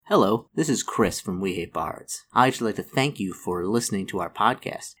Hello, this is Chris from We Hate Bards. I'd like to thank you for listening to our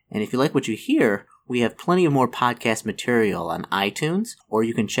podcast. And if you like what you hear, we have plenty of more podcast material on iTunes, or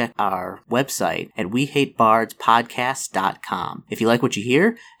you can check our website at wehatebardspodcast.com. If you like what you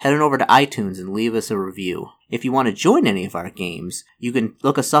hear, head on over to iTunes and leave us a review. If you want to join any of our games, you can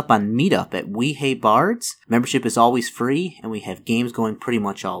look us up on Meetup at We Hate Bards. Membership is always free, and we have games going pretty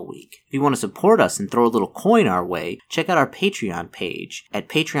much all week. If you want to support us and throw a little coin our way, check out our Patreon page at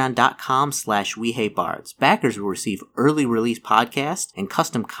patreon.com/WeHateBards. Backers will receive early release podcasts and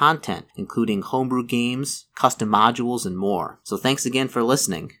custom content, including homebrew games, custom modules, and more. So thanks again for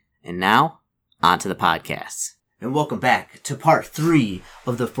listening. And now, on to the podcasts. And welcome back to part 3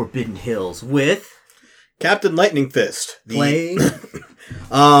 of the Forbidden Hills with... Captain Lightning Fist. Playing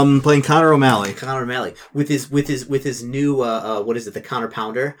Connor O'Malley. Connor O'Malley with his new what is it, the Counter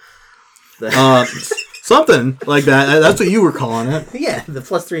Pounder? Something like that. That's what you were calling it. Yeah, the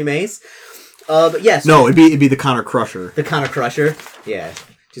 +3 mace. But yes. No, it'd be the Counter Crusher. The Counter Crusher. Yeah,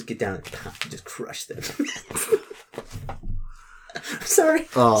 just get down and just crush them. Sorry.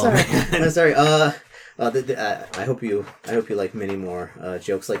 I'm sorry. I hope you like many more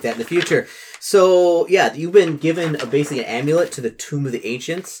jokes like that in the future. So yeah, you've been given basically an amulet to the Tomb of the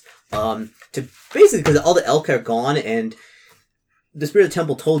Ancients. To basically because all the elk are gone, and the Spirit of the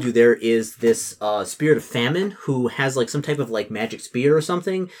Temple told you there is this Spirit of Famine who has like some type of like magic spear or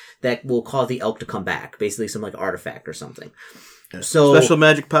something that will cause the elk to come back. Basically, some like artifact or something. So special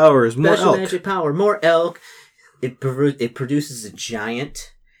magic powers, more elk. Special magic power, more elk. It produces a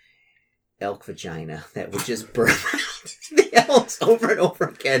giant elk vagina that would just burn the elks over and over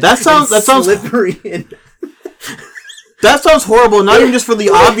again. That sounds slippery. That sounds horrible. Not even just for the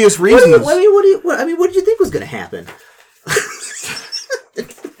obvious reasons. What did you think was going to happen?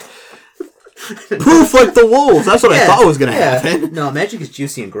 Poof like the wolves. That's what I thought was going to happen. No, magic is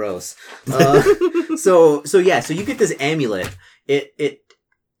juicy and gross. So you get this amulet. It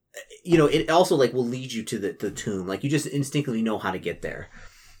also like will lead you to the tomb. Like you just instinctively know how to get there.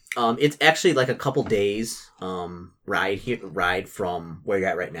 It's actually like a couple days ride from where you're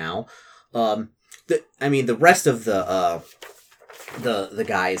at right now. The rest of the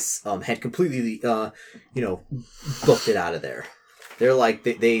guys had completely booked it out of there. They're like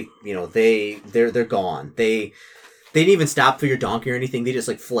they're gone. They didn't even stop for your donkey or anything. They just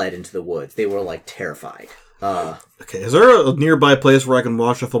like fled into the woods. They were like terrified. Okay, is there a nearby place where I can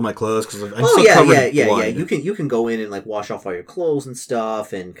wash off all my clothes? Because I'm still covered in blood. You can go in and like wash off all your clothes and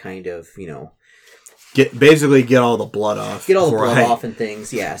stuff, and kind of get all the blood off. Get all the blood off and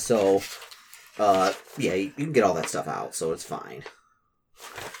things. Yeah, so you can get all that stuff out, so it's fine.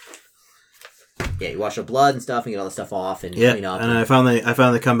 Yeah, you wash your blood and stuff, and get all the stuff off, and clean up. And I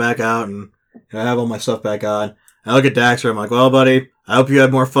finally come back out, and I have all my stuff back on. I look at Daxter. I'm like, well, buddy, I hope you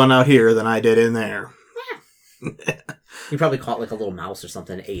had more fun out here than I did in there. You probably caught like a little mouse or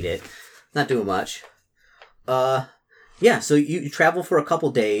something and ate it. Not doing much. So you travel for a couple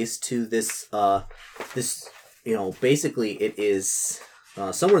days to this basically it is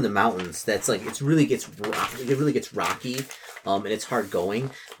somewhere in the mountains that's like it really gets rocky, and it's hard going.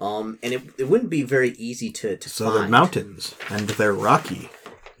 And it wouldn't be very easy to so find. They're mountains and they're rocky.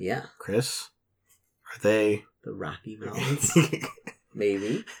 Yeah. Chris, are they the Rocky Mountains?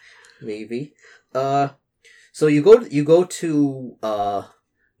 Maybe. So you go to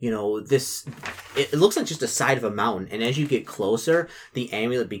this. It looks like just a side of a mountain, and as you get closer, the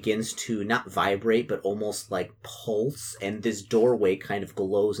amulet begins to not vibrate, but almost like pulse, and this doorway kind of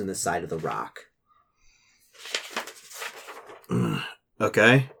glows in the side of the rock.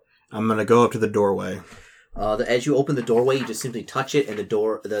 Okay, I'm gonna go up to the doorway. As you open the doorway, you just simply touch it, and the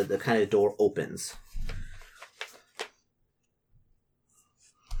door opens.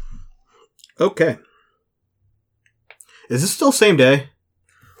 Okay. Is this still same day?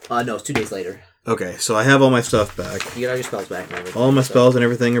 No, it's 2 days later. Okay, so I have all my stuff back. You got all your spells back. All my spells and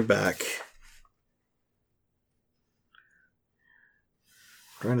everything are back.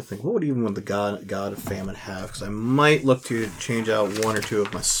 I'm trying to think, what would even the God of Famine have? Because I might look to change out 1 or 2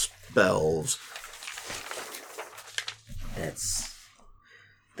 of my spells. That's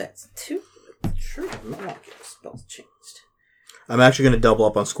 2. Sure, I'm not going to get spells changed. I'm actually going to double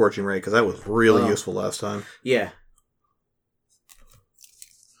up on Scorching Ray, because that was really useful last time. Yeah.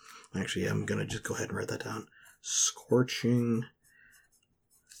 Actually, I'm going to just go ahead and write that down. Scorching.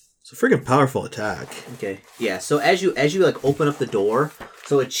 It's a freaking powerful attack. Okay. Yeah, so as you like open up the door,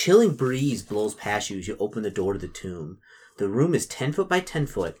 so a chilling breeze blows past you as you open the door to the tomb. The room is 10 foot by 10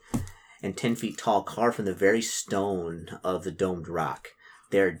 foot and 10 feet tall, carved from the very stone of the domed rock.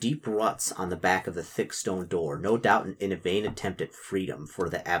 There are deep ruts on the back of the thick stone door, no doubt in a vain attempt at freedom for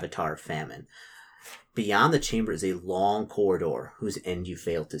the avatar of famine. Beyond the chamber is a long corridor whose end you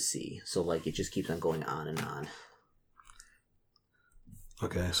fail to see. So, like, it just keeps on going on and on.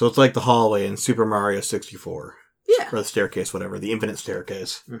 Okay, so it's like the hallway in Super Mario 64. Yeah. Or the staircase, whatever. The infinite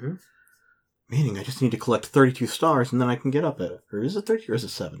staircase. Mm-hmm. Meaning I just need to collect 32 stars and then I can get up it. Or is it 30 or is it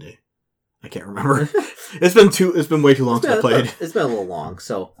 70? I can't remember. It's been way too long since I played. It's been a little long,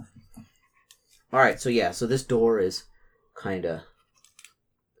 so... Alright, so yeah, so this door is kind of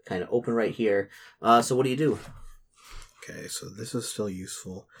open right here. So what do you do? Okay, so this is still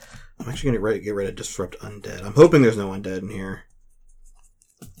useful. I'm actually going to get ready to disrupt undead. I'm hoping there's no undead in here.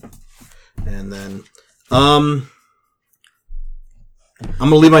 And then, I'm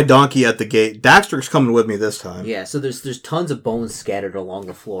gonna leave my donkey at the gate. Daxter's coming with me this time. Yeah, so there's tons of bones scattered along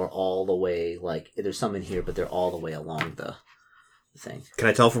the floor all the way, like, there's some in here, but they're all the way along the thing. Can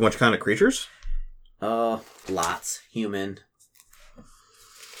I tell from which kind of creatures? Lots. Human,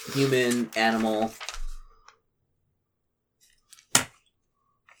 animal.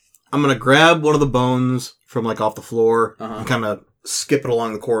 I'm gonna grab one of the bones from, like, off the floor and kind of skip it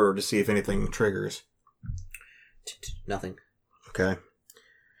along the corridor to see if anything triggers. Nothing. Okay.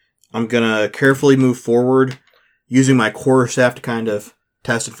 I'm gonna carefully move forward, using my quarterstaff to kind of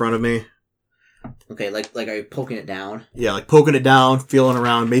test in front of me. Okay, like are you poking it down? Yeah, like poking it down, feeling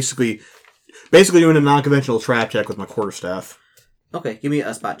around, basically doing a non-conventional trap check with my quarterstaff. Okay, give me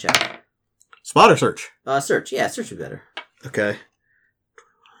a spot check. Spot or search? Search. Yeah, search would be better. Okay.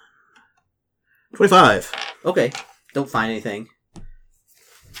 25. Okay, don't find anything.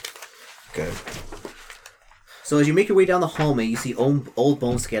 Okay. So as you make your way down the hallway, you see old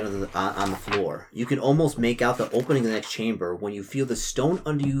bones scattered on the floor. You can almost make out the opening of the next chamber when you feel the stone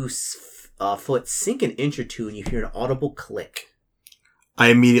under your foot sink an inch or two and you hear an audible click. I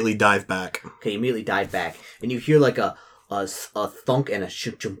immediately dive back. Okay, you immediately dive back. And you hear like a thunk and a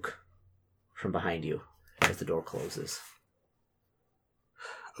shunk from behind you as the door closes.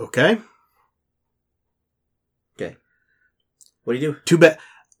 Okay. Okay. What do you do? Too bad.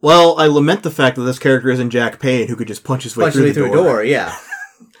 Well, I lament the fact that this character isn't Jack Payne, who could just punch his way through the door. Yeah.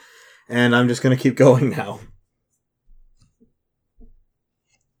 And I'm just going to keep going now.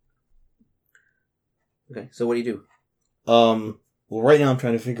 Okay, so what do you do? Well, right now I'm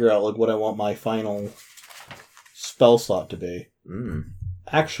trying to figure out like what I want my final spell slot to be.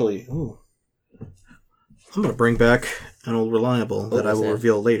 Actually, I'm going to bring back an old reliable that I will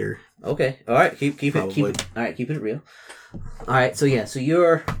reveal later. Okay, all right, keep it. All right, keeping it real. All right, so yeah, so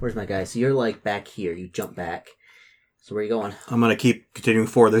where's my guy? So you're like back here. You jump back. So where are you going? I'm gonna keep continuing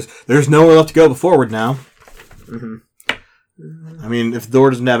forward. There's nowhere left to go but forward now. I mean, if the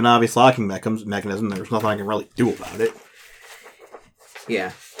door doesn't have an obvious locking mechanism, there's nothing I can really do about it.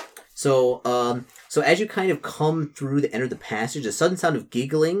 Yeah. So as you kind of come through enter the passage, a sudden sound of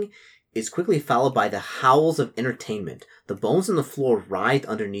giggling is quickly followed by the howls of entertainment. The bones on the floor writhe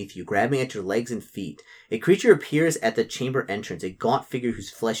underneath you, grabbing at your legs and feet. A creature appears at the chamber entrance, a gaunt figure whose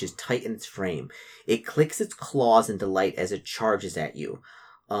flesh is tight in its frame. It clicks its claws in delight as it charges at you.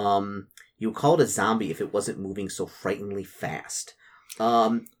 You would call it a zombie if it wasn't moving so frighteningly fast.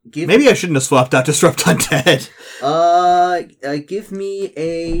 Maybe I shouldn't have swapped out Disrupt Undead. Give me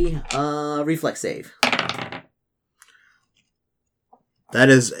a reflex save. That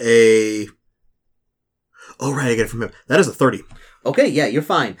is a... Oh, right, I get it from him. That is a 30. Okay, yeah, you're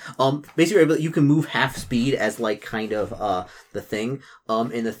fine. Basically, you can move half speed as, like, kind of, the thing.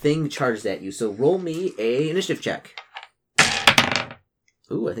 And the thing charges at you. So roll me a initiative check.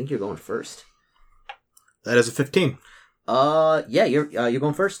 Ooh, I think you're going first. That is a 15. Yeah, you're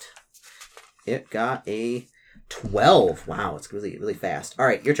going first. It got a 12. Wow, it's really, really fast. All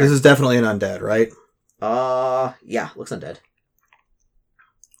right, your turn. This is definitely an undead, right? Yeah, looks undead.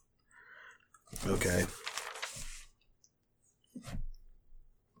 Okay.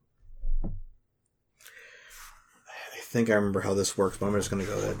 I think I remember how this works, but I'm just going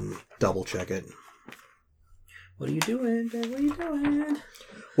to go ahead and double check it. What are you doing, Ben? What are you doing?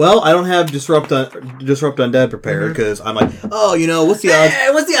 Well, I don't have Disrupt Undead prepared because I'm like, oh, what's the odds?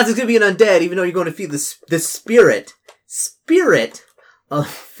 What's the odds it's going to be an undead, even though you're going to feed the spirit of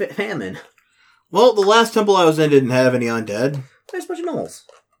famine? Well, the last temple I was in didn't have any undead. There's a bunch of gnolls.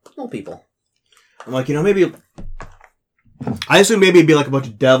 Gnoll people. I'm like, maybe... I assume maybe it'd be like a bunch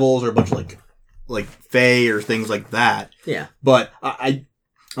of devils or a bunch of like fae or things like that. Yeah. But I'm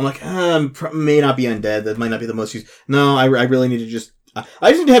like, may not be undead. That might not be the most used. No, I really need to just... I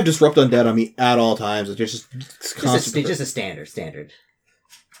just need to have Disrupt Undead on me at all times. It's just a standard.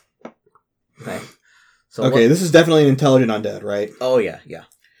 Okay. So okay, this is definitely an intelligent undead, right? Oh, yeah.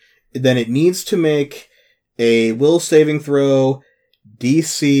 Then it needs to make a will saving throw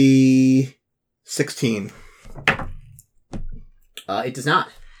DC 16. It does not.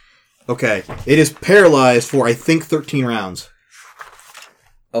 Okay. It is paralyzed for, I think, 13 rounds.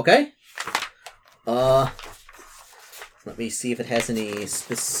 Okay. Let me see if it has any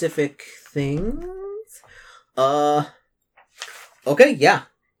specific things. Okay, yeah.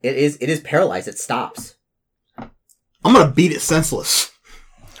 It is paralyzed. It stops. I'm gonna beat it senseless.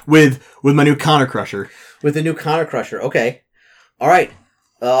 With my new Counter Crusher. With the new Counter Crusher. Okay. Alright.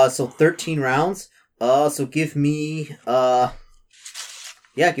 So 13 rounds. So give me,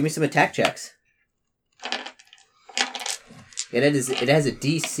 give me some attack checks. It has a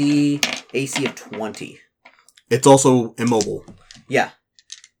DC AC of 20. It's also immobile. Yeah.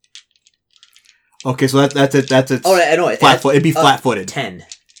 Okay, so that's it. That's its. Oh, I know it. It'd be flat-footed. 10.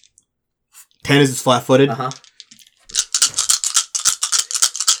 10 is its flat-footed. Uh-huh.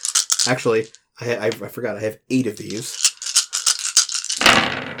 Actually, I forgot. I have 8 of these.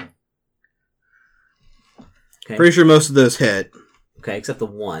 Okay. Pretty sure most of those hit. Okay, except the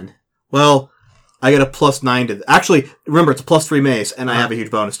one. Well, I get a +9 to... Actually, remember, it's a +3 mace, and I have a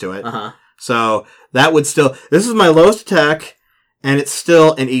huge bonus to it. Uh-huh. So, that would still... This is my lowest attack, and it's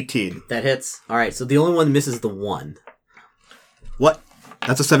still an 18. That hits. Alright, so the only one that misses is the one. What?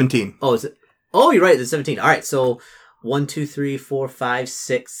 That's a 17. Oh, is it? Oh, you're right, it's 17. Alright, so 1, 2, 3, 4, 5,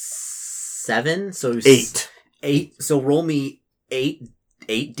 6, 7. So 8. 8. So roll me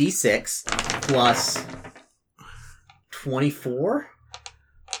 8d6 plus 24?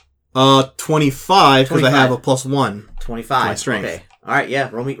 25, because I have a +1. 25. My strength. Okay. Alright, yeah,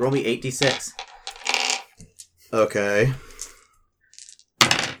 roll me 8d6. Okay.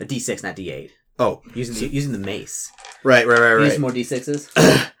 A d6, not d8. Oh. Using the mace. Right. Use more d6s?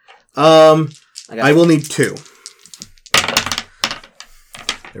 I will need 2.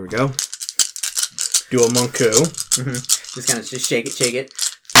 There we go. Do a Monku. Mm-hmm. Just shake it.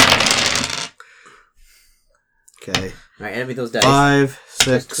 Okay. Alright, add me those dice. 5,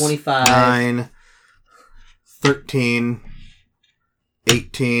 6, 25. 9, 13,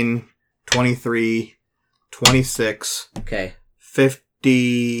 18, 23, 26, Okay.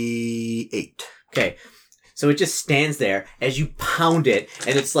 58. Okay. So it just stands there as you pound it,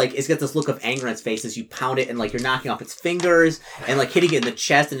 and it's like, it's got this look of anger on its face as you pound it, and like you're knocking off its fingers, and like hitting it in the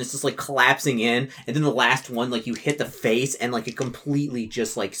chest, and it's just like collapsing in, and then the last one, like you hit the face, and like it completely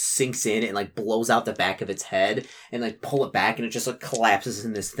just like sinks in, and like blows out the back of its head, and like pull it back, and it just like collapses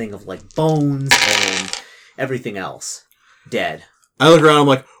in this thing of like bones and everything else. Dead. I look around, I'm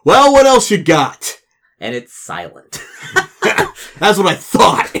like, well, what else you got? And it's silent. That's what I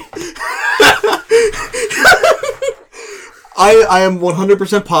thought. I am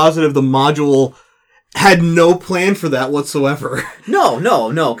 100% positive the module had no plan for that whatsoever. No,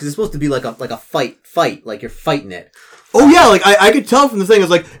 because it's supposed to be like a fight, like you're fighting it. Oh yeah, like I could tell from the thing. I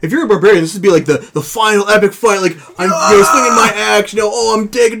was like, if you're a barbarian, this would be like the final epic fight. Like I'm swinging my axe, I'm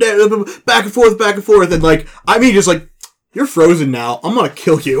taking that back and forth, and like just like, you're frozen now. I'm gonna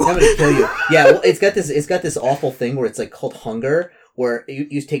kill you. I'm gonna kill you. Yeah, well, it's got this awful thing where it's like called hunger, where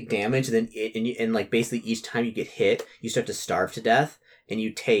you take damage, and then like basically each time you get hit, you start to starve to death, and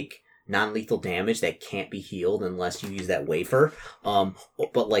you take non-lethal damage that can't be healed unless you use that wafer.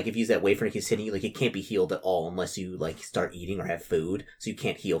 But like if you use that wafer and it keeps hitting you, like it can't be healed at all unless you like start eating or have food. So you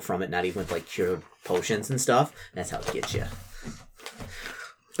can't heal from it, not even with like cured potions and stuff. That's how it gets you.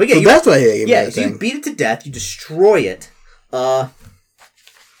 But yeah, so that's why so you beat it to death, you destroy it. If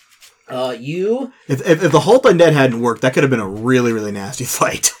the Halt Undead hadn't worked, that could have been a really, really nasty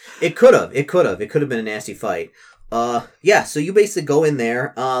fight. It could have been a nasty fight. So you basically go in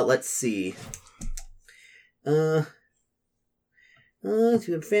there, let's see. Famine.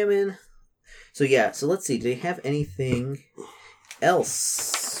 So let's see, do they have anything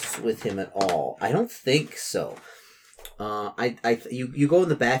else with him at all? I don't think so. You go in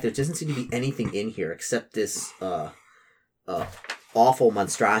the back, there doesn't seem to be anything in here except this, awful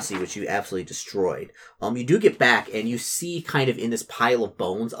monstrosity which you absolutely destroyed. You do get back and you see kind of in this pile of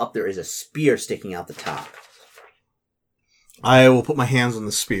bones up there is a spear sticking out the top. I will put my hands on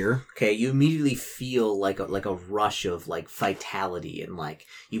the spear. Okay, you immediately feel like a rush of like vitality, and like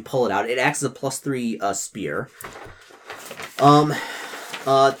you pull it out. It acts as a +3 spear. And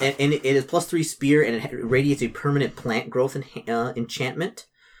it is +3 spear, and it radiates a permanent plant growth enchantment.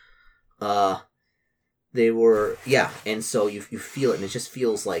 And so you feel it, and it just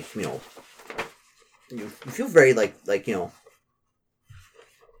feels like, you feel very like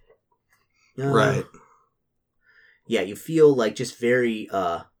right. Yeah, you feel like just very,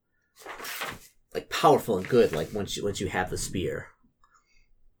 like powerful and good. Like once you have the spear.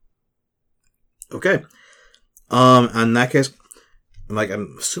 Okay. In that case,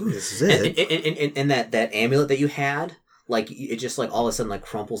 I'm assuming this is it. And that amulet that you had, like it just like all of a sudden like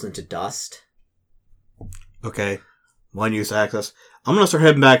crumples into dust. Okay. One use access. I'm gonna start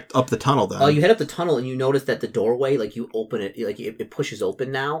heading back up the tunnel then. Oh, you head up the tunnel and you notice that the doorway, like you open it, like it pushes open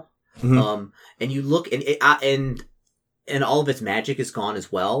now. Mm-hmm. And you look and all of its magic is gone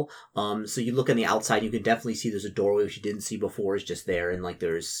as well. So you look on the outside, you can definitely see there's a doorway which you didn't see before is just there, and like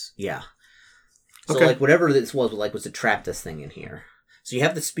there's So okay. like whatever this was to trap this thing in here. So you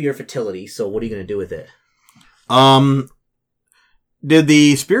have the spear of fertility. So what are you gonna do with it? Did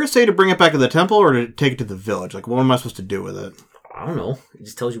the spirit say to bring it back to the temple or to take it to the village? Like, what am I supposed to do with it? I don't know. It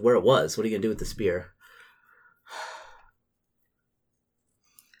just tells you where it was. What are you gonna do with the spear?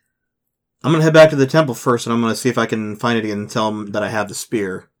 I'm gonna head back to the temple first, and I'm gonna see if I can find it again and tell them that I have the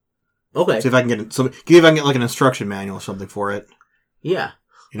spear. Okay. See if I can get like an instruction manual or something for it. Yeah.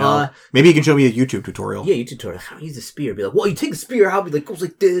 You know, maybe you can show me a YouTube tutorial. Yeah, YouTube tutorial. How to use the spear? Be like, well, you take the spear out, be like, goes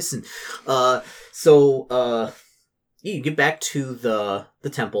like this, and you get back to the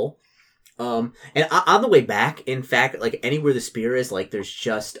temple. And on the way back, in fact, like anywhere the spear is, like there's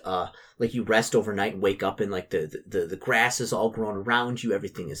just like you rest overnight and wake up and like the grass is all grown around you,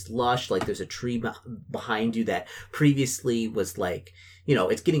 everything is lush, like there's a tree behind you that previously was like, you know,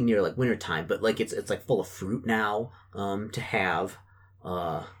 it's getting near like winter time, but like it's like full of fruit now to have.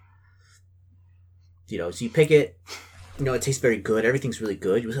 You know, so you pick it, you know, it tastes very good, everything's really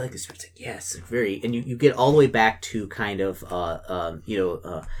good, you really like this, it's like, yes, very, and you get all the way back to kind of,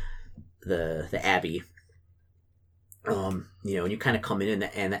 the abbey, you know, and you kind of come in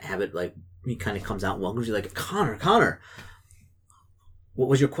and have it, like, he kind of comes out and welcomes you, like, Connor, what,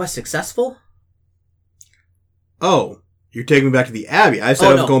 was your quest successful? Oh, you're taking me back to the abbey. I said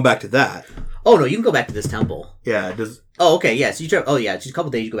I was going back to that. Oh, no, you can go back to this temple. Yeah, does... Oh, okay, yeah, so just a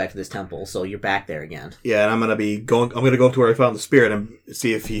couple days you go back to this temple, so you're back there again. Yeah, and I'm gonna go up to where I found the spear and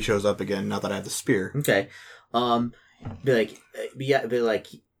see if he shows up again now that I have the spear. Okay. Be like,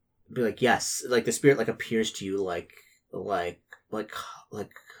 yes, like the spirit like appears to you like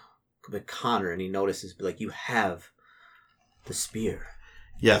Connor, and he notices, be like, you have the spear.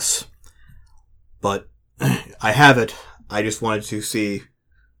 Yes. But I have it. I just wanted to see.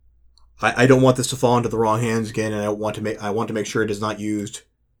 I don't want this to fall into the wrong hands again, and I want to make sure it is not used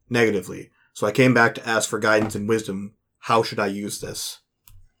negatively. So I came back to ask for guidance and wisdom. How should I use this?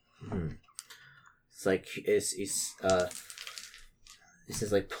 Mm-hmm. It's like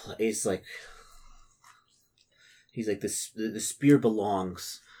the spear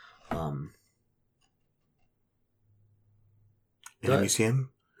belongs in a museum.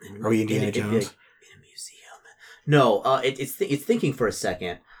 Are we Indiana Jones? In a museum. No, it's thinking for a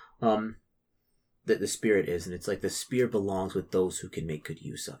second. That the spirit is, and it's like the spear belongs with those who can make good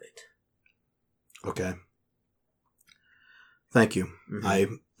use of it. Okay. Thank you. Mm-hmm. I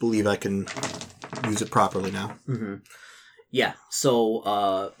believe I can use it properly now. Mm-hmm. Yeah.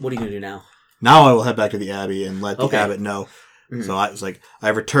 So, what are you gonna do now? Now I will head back to the abbey and let the abbot know. Mm-hmm. So I was like, I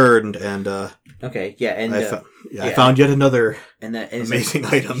returned and. Okay. Yeah, and I found yet another amazing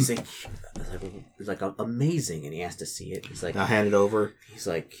item. It's like amazing, and he has to see it. He's like, I'll hand it over. He's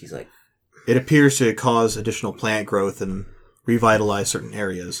like. It appears to cause additional plant growth and revitalize certain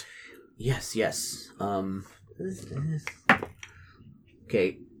areas. Yes.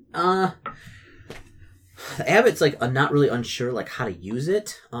 Okay. The abbot's like not really unsure like how to use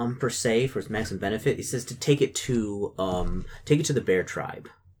it per se for its maximum benefit. He says to take it to the bear tribe.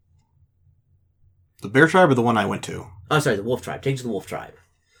 The bear tribe or the one I went to? Oh, sorry, the wolf tribe. Take it to the wolf tribe.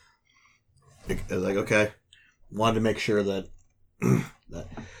 Like, okay, wanted to make sure that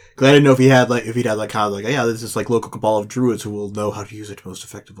because I didn't know if he'd had kind of like, yeah, this is like local cabal of druids who will know how to use it most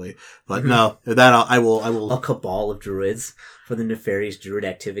effectively. But no, that I will. A cabal of druids for the nefarious druid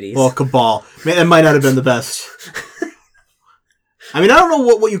activities. Well, cabal, man, it might not have been the best. I mean, I don't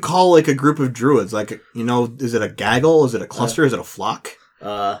know what you call like a group of druids. Like, you know, is it a gaggle? Is it a cluster? Is it a flock?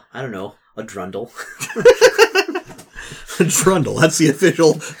 I don't know, a drundle. Trundle. That's the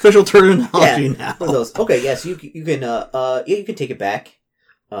official terminology now. One of those. Okay, yes, you can you can take it back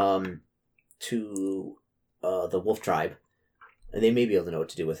to the wolf tribe, and they may be able to know what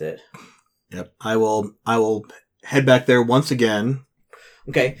to do with it. Yep. I will head back there once again.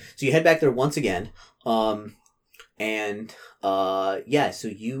 Okay, so you head back there once again, so you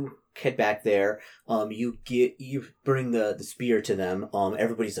head back there. You bring the spear to them.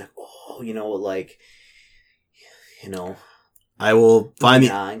 Everybody's like, oh, I will find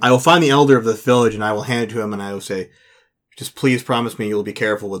the elder of the village, and I will hand it to him, and I will say, just please promise me you will be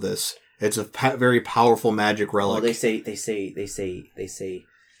careful with this. It's a very powerful magic relic. Well, they say,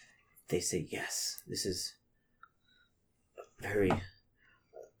 yes, this is very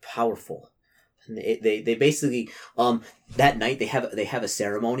powerful. And they basically, that night they have a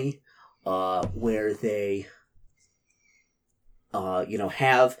ceremony, where they,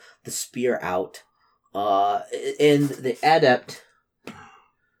 have the spear out, and the adept,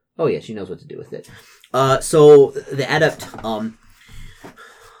 oh yeah, she knows what to do with it. So the adept,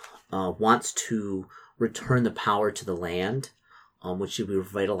 wants to return the power to the land, which should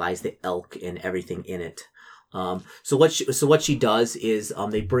revitalize the elk and everything in it. So what she does is,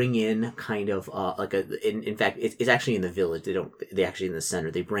 they bring in kind of, in fact, it's actually in the village. They actually in the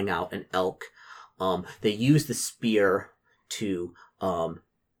center. They bring out an elk. They use the spear to,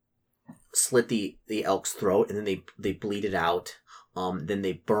 slit the elk's throat, and then they bleed it out. Then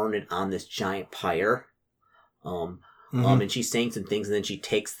they burn it on this giant pyre. And she's saying some things, and then she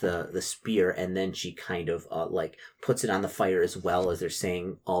takes the spear, and then she kind of, puts it on the fire as well as they're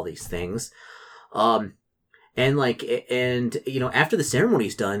saying all these things. And after the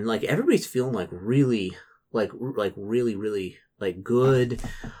ceremony's done, everybody's feeling really good.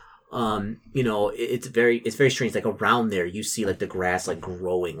 It's very strange. Around there, you see the grass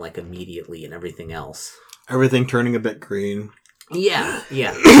growing immediately and everything else. Everything turning a bit green. Yeah.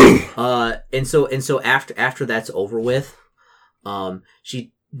 And so after that's over with,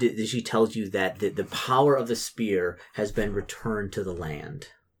 she tells you that the power of the spear has been returned to the land,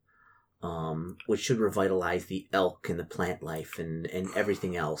 which should revitalize the elk and the plant life and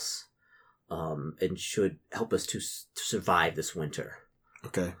everything else, and should help us to survive this winter.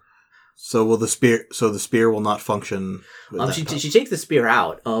 Okay. So the spear will not function. She takes the spear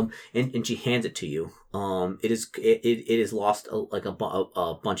out, and she hands it to you. It is lost a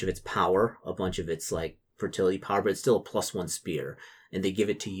bunch of its power, a bunch of its fertility power, but it's still a +1 spear, and they give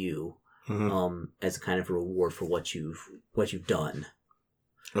it to you, as a kind of reward for what you've done.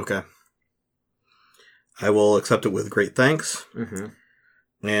 Okay. I will accept it with great thanks. Mm-hmm.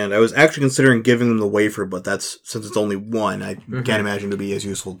 And I was actually considering giving them the wafer, but since it's only one, I can't imagine it to be as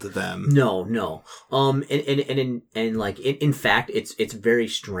useful to them. No. In fact, it's very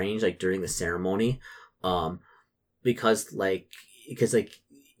strange, during the ceremony, because there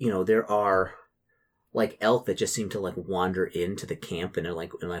are, elk that just seem to, wander into the camp and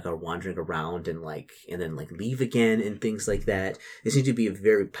are wandering around and then leave again and things like that. There seems to be a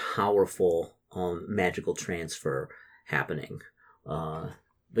very powerful, magical transfer happening.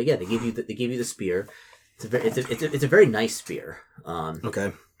 But yeah, they give you the spear. It's a very nice spear.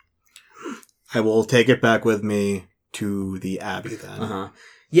 Okay. I will take it back with me to the abbey then. Uh-huh.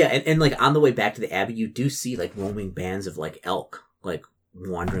 Yeah, and on the way back to the abbey, you do see roaming bands of elk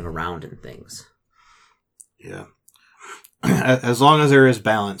wandering around and things. Yeah. As long as there is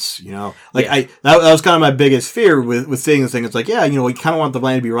balance, that was kind of my biggest fear with seeing this thing. It's we kind of want the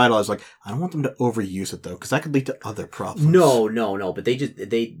land to be revitalized. I don't want them to overuse it though, because that could lead to other problems. No. But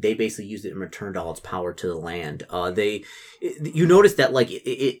they basically used it and returned all its power to the land. You notice that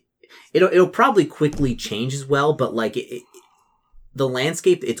it'll probably quickly change as well, but the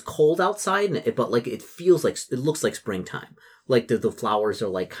landscape, it's cold outside, but it feels it looks like springtime. The flowers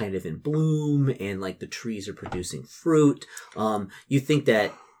are kind of in bloom, and the trees are producing fruit. You think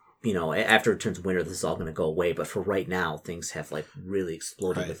that, after it turns winter, this is all going to go away. But for right now, things have really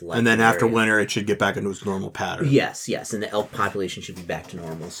exploded with life. And then after winter, it should get back into its normal pattern. Yes. And the elk population should be back to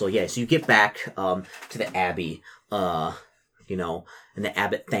normal. So so you get back to the abbey, and the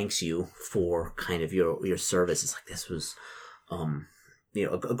abbot thanks you for kind of your service. It's this was, a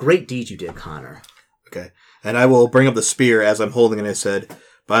great deed you did, Connor. Okay. And I will bring up the spear as I'm holding it. I said,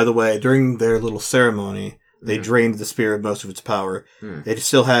 by the way, during their little ceremony, they drained the spear of most of its power. It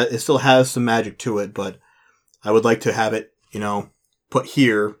still has some magic to it, but I would like to have it, put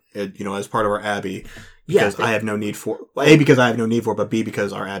here, as part of our abbey. Because I have no need for A, because I have no need for it, but B,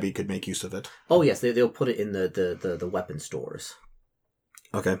 because our abbey could make use of it. Oh yes, they'll put it in the weapon stores.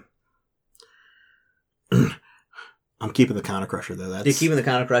 Okay. I'm keeping the counter crusher though. You're keeping the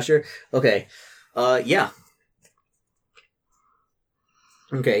counter crusher? Okay. Yeah.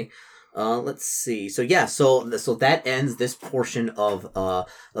 Okay. Let's see. So that ends this portion of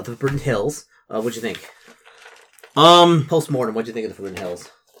the Forbidden Hills. What'd you think? Postmortem, what'd you think of the Forbidden Hills?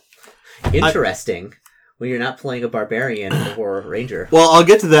 Interesting. When you're not playing a barbarian or a ranger. Well, I'll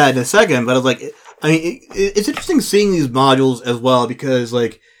get to that in a second, but it's interesting seeing these modules as well, because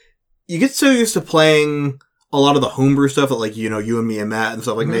you get so used to playing a lot of the homebrew stuff that like, you know, you and me and Matt and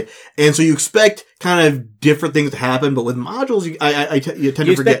stuff like Mm-hmm. that. And so you expect kind of different things to happen, but with modules, you tend You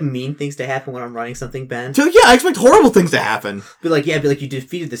to forget. expect mean things to happen when I'm running something, Ben? So yeah, I expect horrible things to happen. Be like, you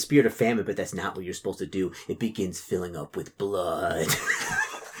defeated the spirit of famine, but that's not what you're supposed to do. It begins filling up with blood.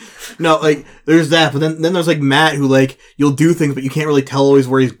 No, like, there's that, but then there's like Matt who like, you'll do things, but you can't really tell always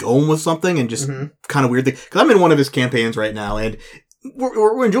where he's going with something and just kind of weird thing. Cause I'm in one of his campaigns right now and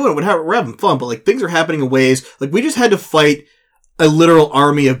we're enjoying it. We're having fun, but like things are happening in ways, like we just had to fight a literal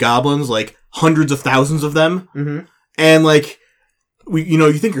army of goblins, like hundreds of thousands of them. Mm-hmm. And like,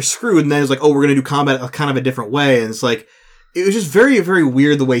 you think you're screwed and then it's like, oh, we're going to do combat a kind of a different way. And it's like, it was just very, very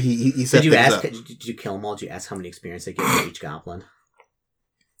weird the way he set things up. Did you kill them all? Did you ask how many experience they get for each goblin?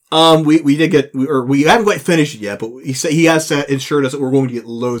 We did get, or we haven't quite finished it yet, but he has assured us that we're going to get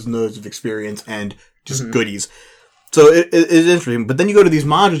loads and loads of experience and just goodies. So it is interesting. But then you go to these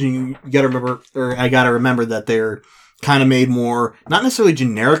modules and you gotta remember, or I gotta remember that they're kind of made more, not necessarily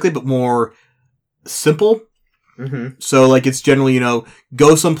generically, but more simple. Mm-hmm. So like it's generally,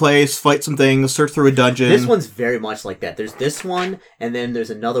 go someplace, fight some things, search through a dungeon. This one's very much like that. There's this one, and then there's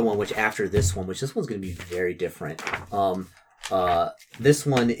another one, which after this one's going to be very different. This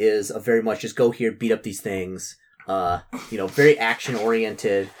one is a very much just go here, beat up these things. Very action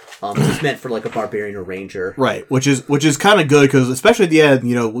oriented. It's meant for like a barbarian or ranger, right? Which is kind of good because especially at the end,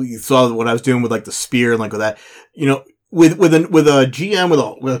 you saw what I was doing with like the spear and like with that, with a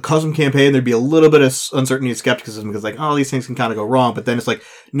GM with a custom campaign, there'd be a little bit of uncertainty and skepticism because like, oh, these things can kind of go wrong. But then it's like,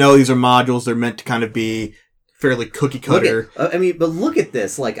 no, these are modules. They're meant to kind of be fairly cookie cutter. But look at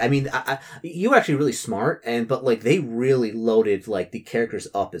this. Like, you were actually really smart, but like they really loaded like the characters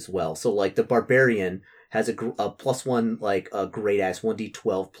up as well. So like the barbarian has a +1 like a great axe,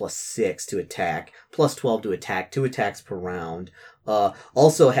 1d12 +6 to attack, +12 to attack, 2 attacks per round.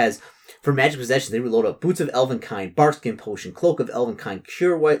 Also has, for magic possessions, they reload up Boots of Elvenkind, Barkskin Potion, Cloak of Elvenkind,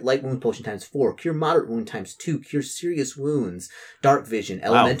 Cure Light Wound Potion ×4, Cure Moderate Wound × 2, Cure Serious Wounds, Dark Vision,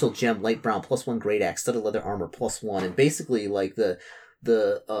 Elemental Gem, Light Brown, +1 Great Axe, Studded Leather Armor, +1, and basically like the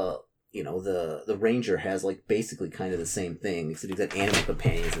ranger has like basically kind of the same thing, except he's got animal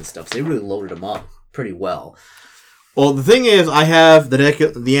companions and stuff. So they really loaded him up pretty well. Well, the thing is, I have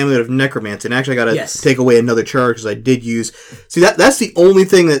the Amulet of Necromancy, and actually I gotta take away another charge because I did use. See, that's the only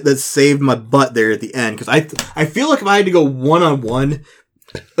thing that saved my butt there at the end, because I feel like if I had to go one-on-one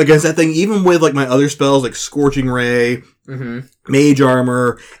against that thing, even with like my other spells like Scorching Ray, Mage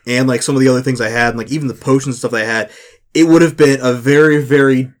Armor, and like some of the other things I had, and like even the potions and stuff I had, it would have been a very,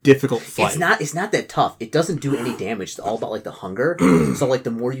 very difficult fight. It's not that tough. It doesn't do any damage. It's all about like the hunger. So like the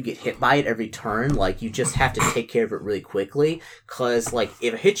more you get hit by it every turn, like you just have to take care of it really quickly. Cause like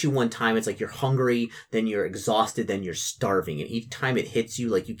if it hits you one time, it's like you're hungry, then you're exhausted, then you're starving. And each time it hits you,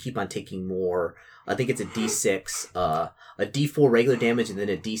 like you keep on taking more. I think it's a D6, a D4 regular damage, and then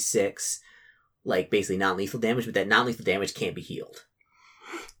a D6, like basically non-lethal damage. But that non-lethal damage can't be healed.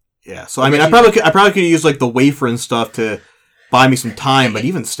 Yeah, so I probably could use like the wafer and stuff to buy me some time, but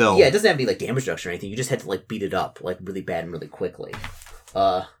even still, yeah, it doesn't have to be like damage reduction or anything. You just had to like beat it up like really bad and really quickly.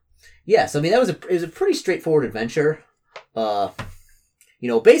 So it was a pretty straightforward adventure.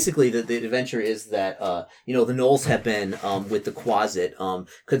 Basically the adventure is that the Gnolls have been with the Quasit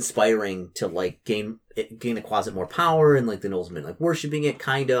conspiring to like gain the Quasit more power, and like the Gnolls have been like worshiping it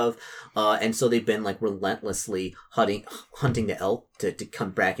kind of, and so they've been like relentlessly hunting the elk to come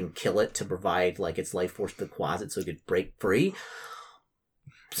back and kill it to provide like its life force to the Quasit so it could break free.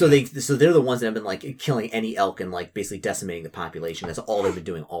 So they're the ones that have been like killing any elk and like basically decimating the population. That's all they've been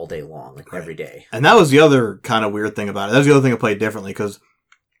doing all day long, like every day. And that was the other kind of weird thing about it. That was the other thing I played differently because,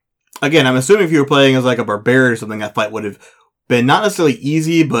 again, I'm assuming if you were playing as like a barbarian or something, that fight would have been not necessarily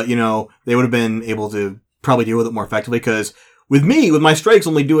easy, but they would have been able to probably deal with it more effectively. Because with me, with my strikes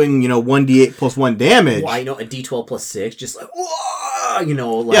only doing 1d8 +1 damage, a D12 +6, just like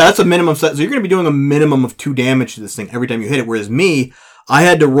yeah, that's a minimum set. So you're going to be doing a minimum of 2 damage to this thing every time you hit it. Whereas me, I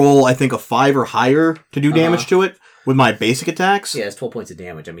had to roll, I think, a 5 or higher to do damage to it with my basic attacks. Yeah, it's 12 points of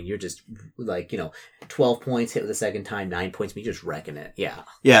damage. I mean, you're just, 12 points hit with the second time, 9 points, you're just wrecking it. Yeah.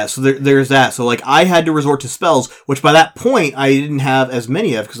 Yeah, so there's that. So, like, I had to resort to spells, which by that point, I didn't have as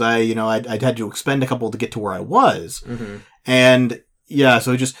many of, because I'd had to expend a couple to get to where I was. Mm-hmm. And, yeah,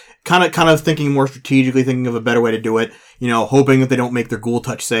 so just kind of thinking more strategically, thinking of a better way to do it, hoping that they don't make their ghoul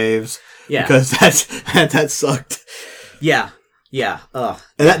touch saves. Yeah. Because that sucked. Yeah. Yeah.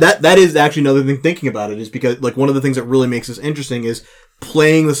 And that is actually another thing thinking about it, is because like one of the things that really makes this interesting is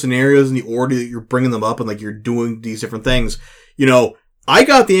playing the scenarios in the order that you're bringing them up and like you're doing these different things. I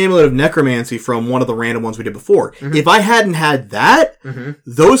got the Amulet of Necromancy from one of the random ones we did before. Mm-hmm. If I hadn't had that,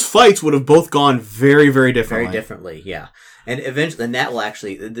 those fights would have both gone very, very differently. Very differently, yeah. And eventually, and that will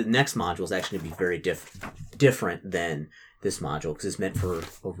actually, the next module is actually going to be very different than this module, because it's meant for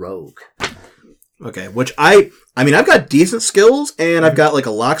a rogue. Okay, which I've got decent skills, and I've got like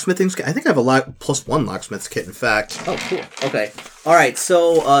a locksmithing skill. I think I have a +1 locksmith's kit, in fact. Oh, cool. Okay. All right.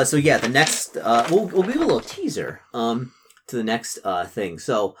 So yeah, the next, we'll give a little teaser, to the next, thing.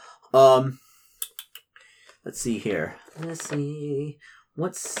 So, let's see here. Let's see.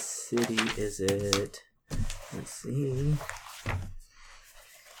 What city is it? Let's see.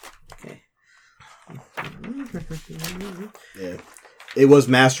 Okay. Yeah. It was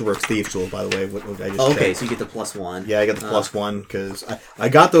Masterworks Thieves Tool, by the way. What I just checked. So you get the +1. Yeah, I got the +1 because I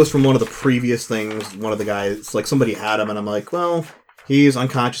got those from one of the previous things. One of the guys, like somebody had them, and I'm like, well, he's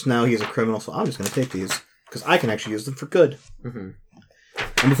unconscious now. He's a criminal, so I'm just going to take these because I can actually use them for good. Mm-hmm.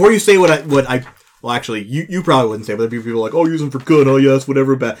 And before you say what I well, actually, you probably wouldn't say, but there'd be people like, oh, use them for good. Oh, yes,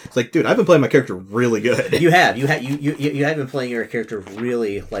 whatever. But it's like, dude, I've been playing my character really good. You have been playing your character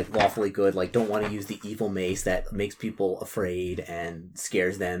really, like, lawfully good. Like, don't want to use the evil mace that makes people afraid and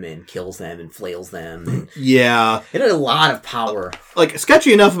scares them and kills them and flails them. And yeah. It had a lot of power. Like,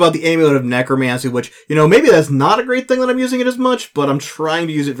 sketchy enough about the Amulet of Necromancy, which, maybe that's not a great thing that I'm using it as much, but I'm trying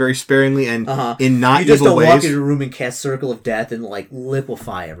to use it very sparingly and in not evil ways. You just don't walk into a room and cast Circle of Death and, like,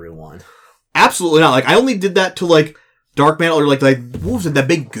 liquefy everyone. Absolutely not. Like, I only did that to, like, Dark Mantle or, like, what was it, that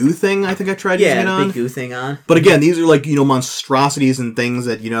big goo thing I think I tried using it on? Yeah, big goo thing on. But again, these are, like, monstrosities and things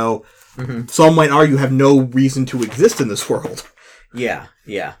that, some might argue have no reason to exist in this world. Yeah.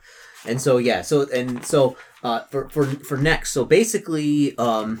 And so, for next, so basically,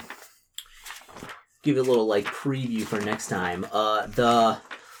 give you a little, like, preview for next time.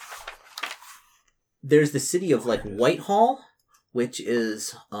 There's the city of, like, Whitehall, which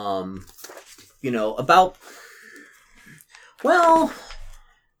is, about, well,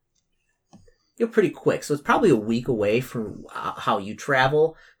 you're pretty quick. So it's probably a week away from how you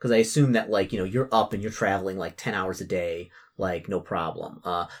travel, because I assume that, like, you're up and you're traveling, like, 10 hours a day, like, no problem.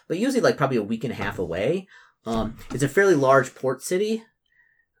 But usually, like, probably a week and a half away. It's a fairly large port city.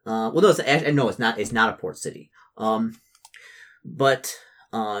 It's not. It's not a port city.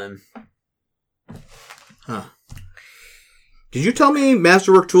 Did you tell me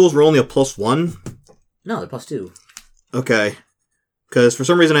Masterwork tools were only a +1? No, they're +2. Okay. Because for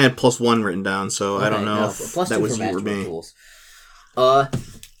some reason I had +1 written down, so I don't know if that was you or me. Tools.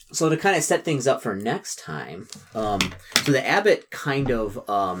 So to kind of set things up for next time, so the abbot kind of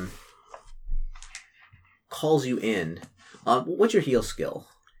calls you in. What's your heal skill?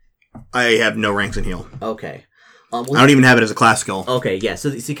 I have no ranks in heal. Okay. I don't even have it as a class skill. Okay, yeah. So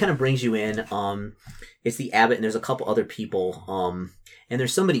he kind of brings you in. It's the abbot, and there's a couple other people. And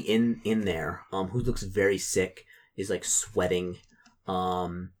there's somebody in there who looks very sick. Is like sweating.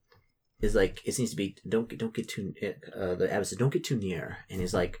 Is like, it seems to be don't get too. The abbot says, "Don't get too near," and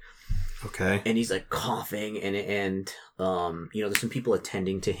he's like, okay. And he's like coughing, and there's some people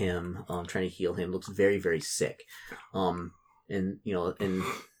attending to him, trying to heal him. Looks very, very sick. And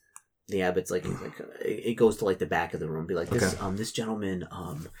the abbot's like, it goes to like the back of the room, be like, this this gentleman,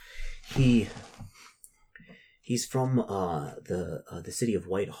 he's from the city of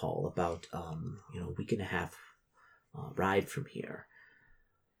Whitehall, about a week and a half ride from here.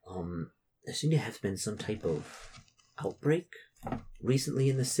 There seemed to have been some type of outbreak recently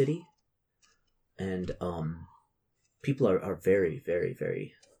in the city, and people are very, very,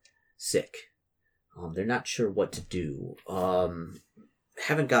 very sick. They're not sure what to do.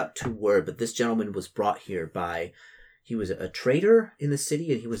 Haven't got to word, but this gentleman was brought here by, he was a trader in the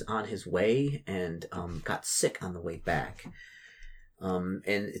city, and he was on his way and got sick on the way back. And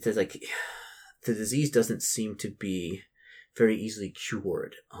it says, like, the disease doesn't seem to be very easily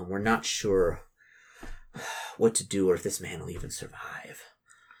cured. We're not sure what to do or if this man will even survive.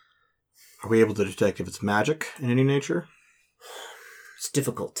 Are we able to detect if it's magic in any nature? It's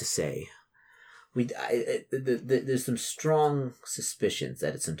difficult to say. There's some strong suspicions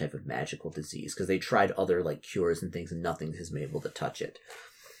that it's some type of magical disease, because they tried other like cures and things, and nothing has been able to touch it.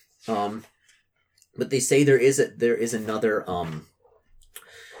 But they say there is another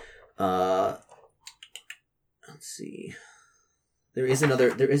let's see. There is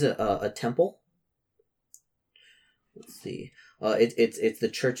a temple. Let's see. It's the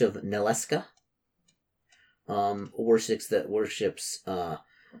Church of Neleska. Worships the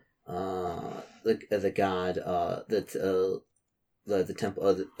god the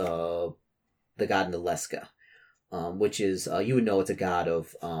temple the god Neleska, which is you would know it's a god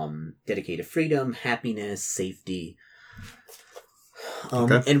of dedicated freedom, happiness, safety.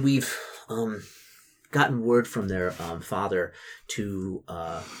 Okay. And we've gotten word from their father to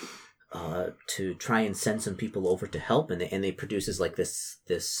try and send some people over to help, and they produces like this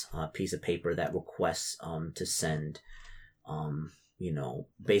piece of paper that requests to send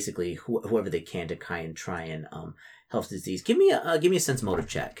basically whoever they can to try and help the disease. Give me a sense motive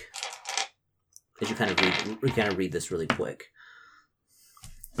check as you kind of read this really quick.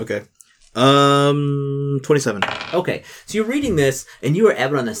 Okay. 27. Okay, so you're reading this, and you are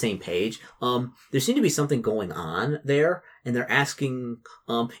ever on the same page. There seems to be something going on there, and they're asking.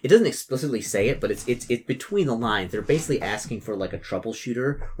 It doesn't explicitly say it, but it's between the lines. They're basically asking for like a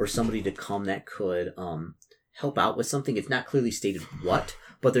troubleshooter or somebody to come that could help out with something. It's not clearly stated what,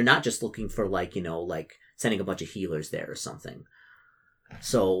 but they're not just looking for like sending a bunch of healers there or something.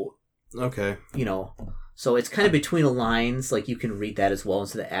 So okay, So it's kind of between the lines, like you can read that as well. And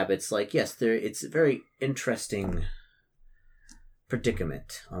so the abbot's like, yes, it's a very interesting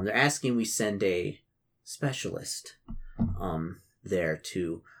predicament. They're asking we send a specialist there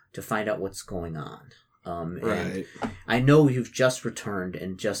to find out what's going on. Right. And I know you've just returned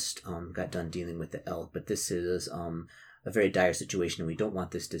and just got done dealing with the elk, but this is a very dire situation, and we don't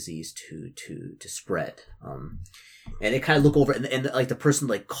want this disease to spread. And they kind of look over, and like the person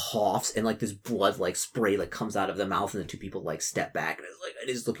like coughs, and like this blood like spray like comes out of their mouth, and the two people like step back, and it's like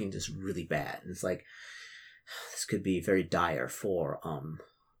it is looking just really bad, and it's like this could be very dire for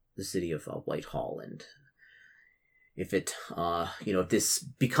the city of Whitehall, and if it if this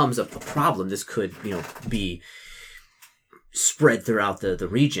becomes a problem, this could be spread throughout the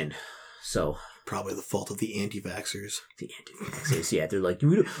region. So probably the fault of the anti-vaxxers. The anti-vaxxers, yeah, they're like,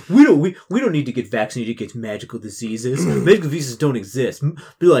 we don't need to get vaccinated against magical diseases. Magical diseases don't exist.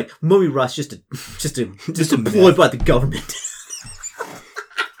 Be like, Mummy Rust just employed by the government.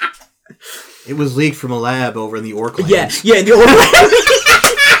 It was leaked from a lab over in the Orklands. Yeah, in the Orklands.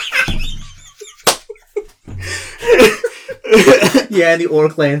 Yeah, in the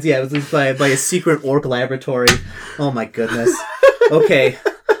Orklands. Yeah, it was leaked by a secret orc laboratory. Oh my goodness. Okay.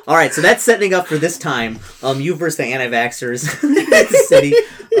 All right, so that's setting up for this time. You versus the anti-vaxxers in the city.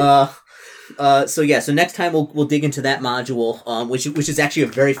 So next time we'll dig into that module, which is actually a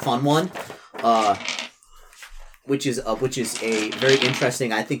very fun one. Which is a very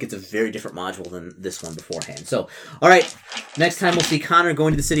interesting. I think it's a very different module than this one beforehand. So, all right, next time we'll see Connor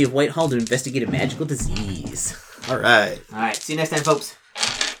going to the city of Whitehall to investigate a magical disease. All right. See you next time, folks.